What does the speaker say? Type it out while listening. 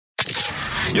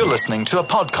You're listening to a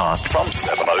podcast from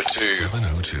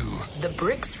 702. The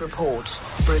BRICS Report,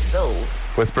 Brazil.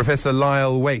 With Professor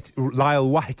Lyle White.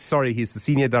 He's the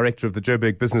Senior Director of the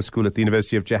Joburg Business School at the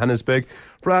University of Johannesburg.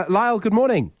 Lyle, good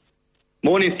morning.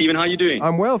 Morning, Stephen. How are you doing?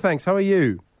 I'm well, thanks. How are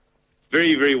you?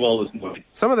 Very, very well this morning.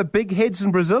 Some of the big heads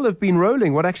in Brazil have been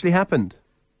rolling. What actually happened?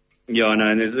 Yeah, I know.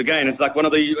 And it's like one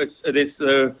of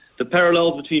the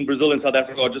parallels between Brazil and South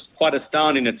Africa are just quite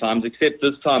astounding at times, except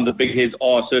this time the big heads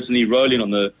are certainly rolling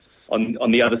on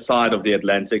the other side of the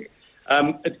Atlantic.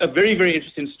 A very, very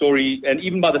interesting story, and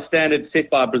even by the standards set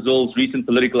by Brazil's recent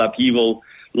political upheaval,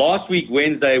 last week,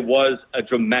 Wednesday, was a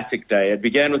dramatic day. It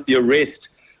began with the arrest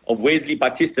of Wesley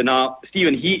Batista. Now,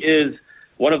 Stephen, he is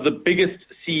one of the biggest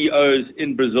CEOs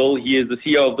in Brazil. He was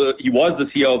the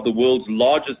CEO of the world's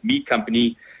largest meat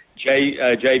company,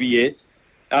 JBS.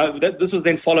 This was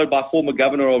then followed by former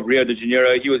governor of Rio de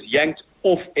Janeiro. He was yanked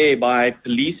off air by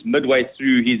police midway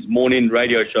through his morning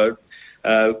radio show.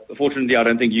 Fortunately, I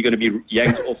don't think you're going to be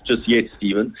yanked off just yet,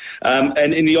 Stephen.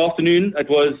 And in the afternoon, it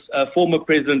was former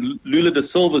President Lula da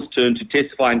Silva's turn to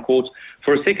testify in court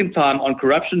for a second time on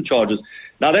corruption charges.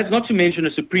 Now, that's not to mention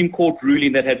a Supreme Court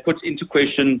ruling that had put into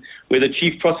question whether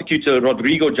Chief Prosecutor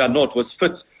Rodrigo Janot was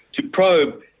fit to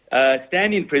probe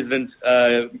standing President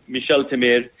Michel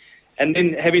Temer. And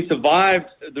then, having survived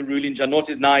the ruling, Janot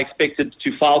is now expected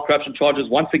to file corruption charges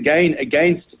once again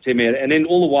against Temer. And then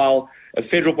all the while,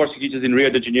 federal prosecutors in Rio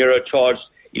de Janeiro charged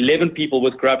 11 people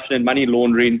with corruption and money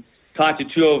laundering tied to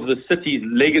two of the city's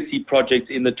legacy projects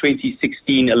in the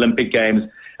 2016 Olympic Games,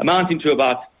 amounting to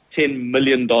about $10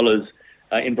 million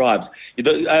in bribes.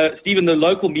 Stephen, the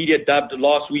local media dubbed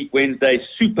last week Wednesday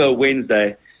Super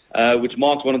Wednesday, which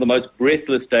marks one of the most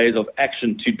breathless days of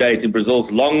action to date in Brazil's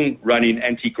long-running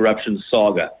anti-corruption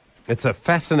saga. It's a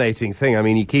fascinating thing. I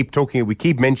mean, we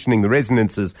keep mentioning the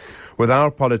resonances with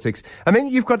our politics. And then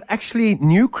you've got actually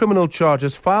new criminal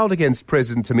charges filed against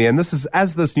President Temer, and this is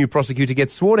as this new prosecutor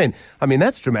gets sworn in. I mean,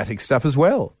 that's dramatic stuff as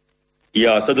well.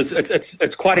 Yeah, so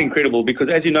it's quite incredible because,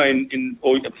 as you know,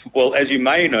 as you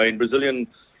may know, in Brazilian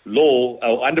law,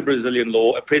 or under Brazilian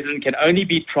law, a president can only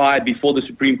be tried before the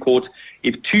Supreme Court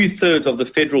if 2/3 of the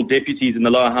federal deputies in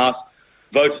the lower house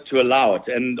vote to allow it.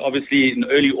 And obviously, in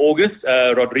early August,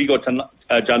 Rodrigo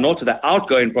Janot, the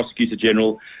outgoing prosecutor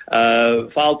general,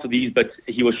 filed for these, but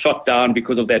he was shot down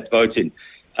because of that voting.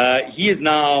 He is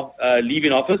now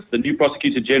leaving office. The new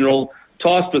prosecutor general,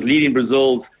 tasked with leading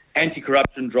Brazil's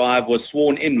anti-corruption drive, was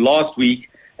sworn in last week,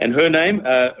 and her name,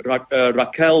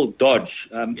 Raquel Dodge,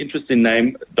 interesting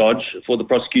name, Dodge, for the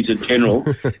prosecutor general.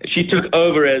 She took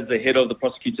over as the head of the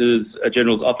prosecutor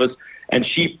general's office, and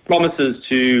she promises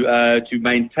to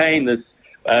maintain this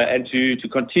and to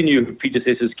continue her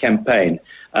predecessor's campaign.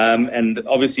 And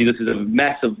obviously, this is a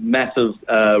massive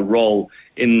role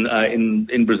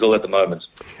in Brazil at the moment.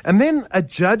 And then a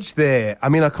judge there. I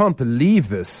mean, I can't believe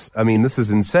this. I mean, this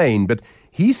is insane. But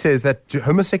he says that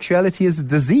homosexuality is a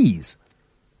disease.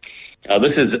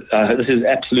 This is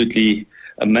absolutely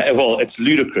it's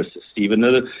ludicrous, Stephen.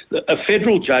 A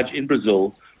federal judge in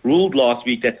Brazil ruled last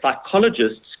week that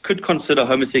psychologists could consider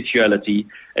homosexuality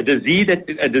a disease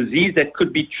that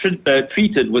could be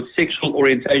treated with sexual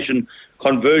orientation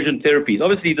conversion therapies.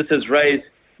 Obviously, this has raised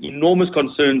enormous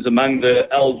concerns among the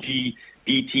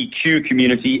LGBTQ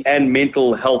community and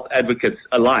mental health advocates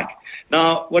alike.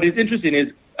 Now, what is interesting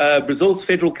is Brazil's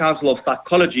Federal Council of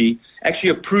Psychology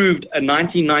actually approved a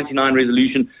 1999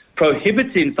 resolution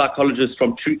prohibiting psychologists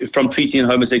from treating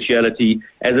homosexuality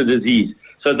as a disease.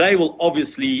 So they will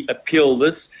obviously appeal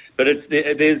this, but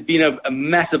there's been a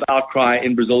massive outcry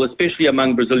in Brazil, especially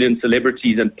among Brazilian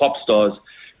celebrities and pop stars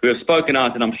who have spoken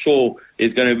out, and I'm sure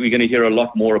we're going to hear a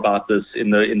lot more about this in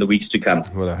the weeks to come.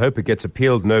 Well, I hope it gets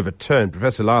appealed and overturned.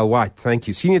 Professor Lyle White, thank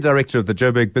you. Senior Director of the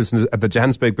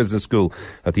Johannesburg Business School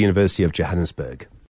at the University of Johannesburg.